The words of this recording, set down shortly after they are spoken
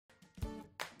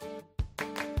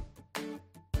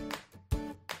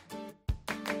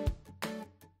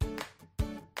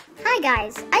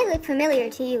guys, I look familiar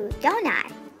to you, don't I?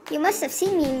 You must have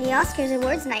seen me in the Oscars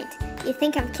awards night. You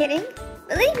think I'm kidding?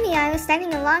 Believe me, I was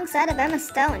standing alongside of Emma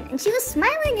Stone, and she was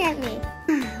smiling at me.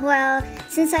 Well,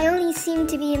 since I only seem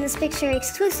to be in this picture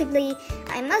exclusively,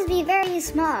 I must be very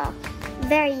small.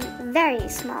 Very, very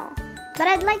small. But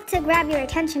I'd like to grab your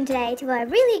attention today to a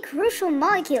really crucial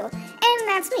molecule, and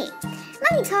that's me.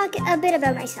 Let me talk a bit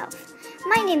about myself.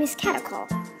 My name is Catechol.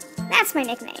 That's my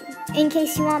nickname. In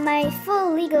case you want my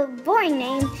full legal boring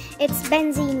name, it's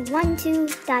benzene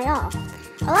 1,2-diol.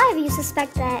 A lot of you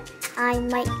suspect that I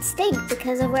might stink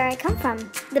because of where I come from,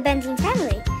 the benzene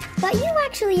family. But you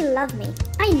actually love me.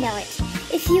 I know it.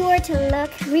 If you were to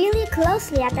look really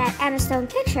closely at that Emma Stone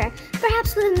picture,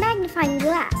 perhaps with a magnifying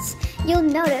glass, you'll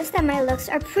notice that my looks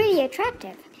are pretty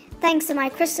attractive, thanks to my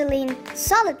crystalline,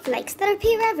 solid flakes that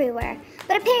appear everywhere,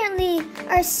 but apparently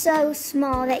are so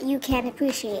small that you can't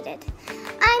appreciate it.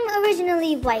 I'm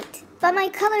originally white, but my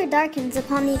color darkens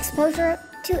upon the exposure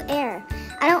to air.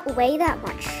 I don't weigh that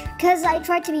much, because I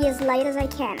try to be as light as I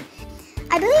can.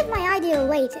 I believe my ideal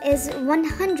weight is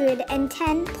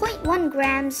 110.1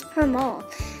 grams per mole.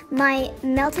 My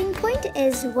melting point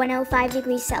is 105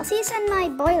 degrees Celsius, and my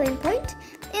boiling point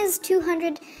is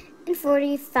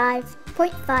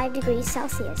 245.5 degrees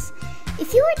Celsius.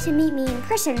 If you were to meet me in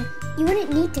person, you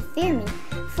wouldn't need to fear me,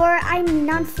 for I'm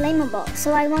non-flammable,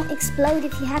 so I won't explode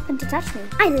if you happen to touch me.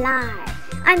 I lie.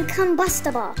 I'm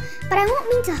combustible, but I won't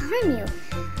mean to harm you.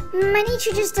 My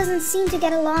nature just doesn't seem to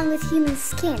get along with human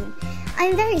skin.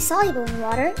 I'm very soluble in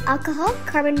water, alcohol,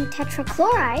 carbon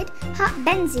tetrachloride, hot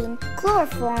benzene,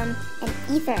 chloroform, and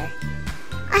ether.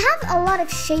 I have a lot of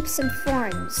shapes and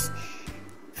forms.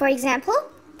 For example,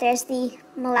 there's the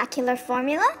molecular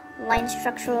formula, line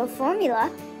structural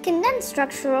formula, condensed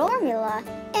structural formula,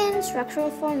 and structural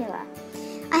formula.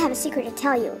 I have a secret to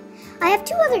tell you. I have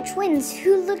two other twins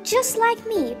who look just like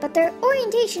me, but their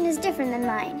orientation is different than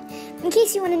mine. In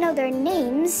case you want to know their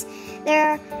names,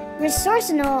 they're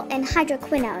resorcinol and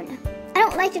hydroquinone. I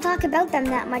don't like to talk about them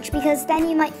that much because then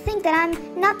you might think that I'm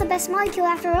not the best molecule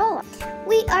after all.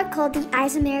 We are called the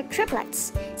isomeric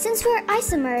triplets. Since we're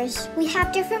isomers, we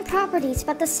have different properties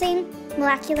but the same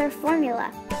molecular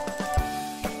formula.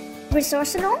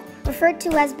 Resorcinol, referred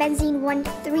to as benzene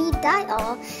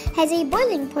 1,3-diol, has a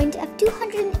boiling point of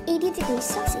 280 degrees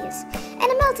Celsius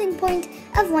and a melting point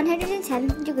of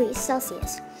 110 degrees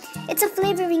Celsius. It's a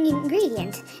flavoring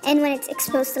ingredient, and when it's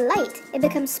exposed to light, it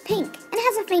becomes pink and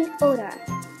has a faint odor.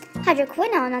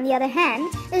 Hydroquinone, on the other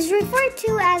hand, is referred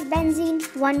to as benzene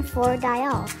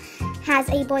 1,4-diol, has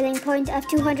a boiling point of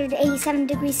 287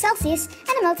 degrees Celsius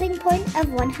and a melting point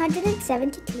of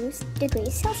 172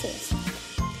 degrees Celsius.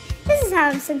 This is how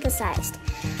I'm synthesized.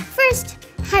 First,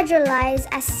 hydrolyze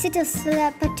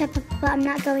acetylsilicyl. I'm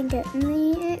not going to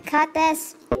cut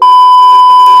this.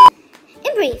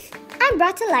 In brief, I'm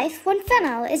brought to life when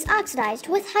phenol is oxidized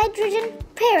with hydrogen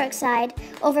peroxide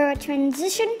over a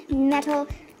transition metal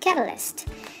catalyst.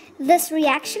 This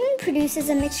reaction produces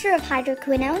a mixture of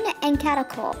hydroquinone and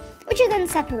catechol, which are then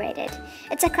separated.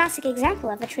 It's a classic example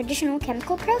of a traditional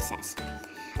chemical process.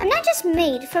 I'm not just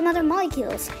made from other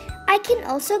molecules. I can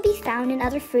also be found in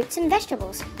other fruits and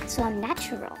vegetables, so I'm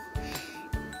natural.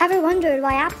 Ever wondered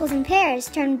why apples and pears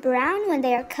turn brown when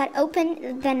they are cut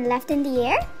open then left in the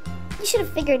air? You should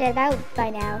have figured it out by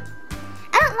now.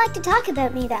 I don't like to talk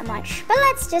about me that much, but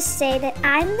let's just say that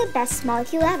I'm the best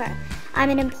molecule ever. I'm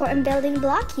an important building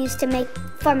block used to make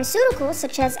pharmaceuticals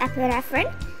such as epinephrine.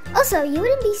 Also, you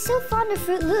wouldn't be so fond of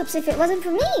Fruit Loops if it wasn't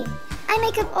for me. I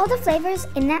make up all the flavors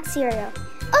in that cereal.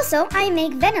 Also, I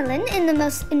make vanillin in the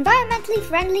most environmentally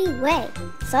friendly way,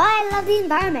 so I love the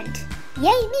environment.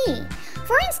 Yay me!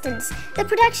 For instance, the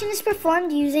production is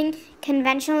performed using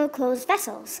conventional closed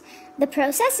vessels. The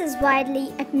process is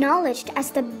widely acknowledged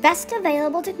as the best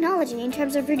available technology in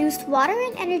terms of reduced water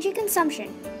and energy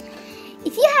consumption.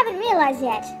 If you haven't realized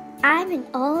yet, I'm an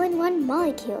all-in-one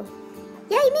molecule.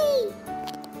 Yay me!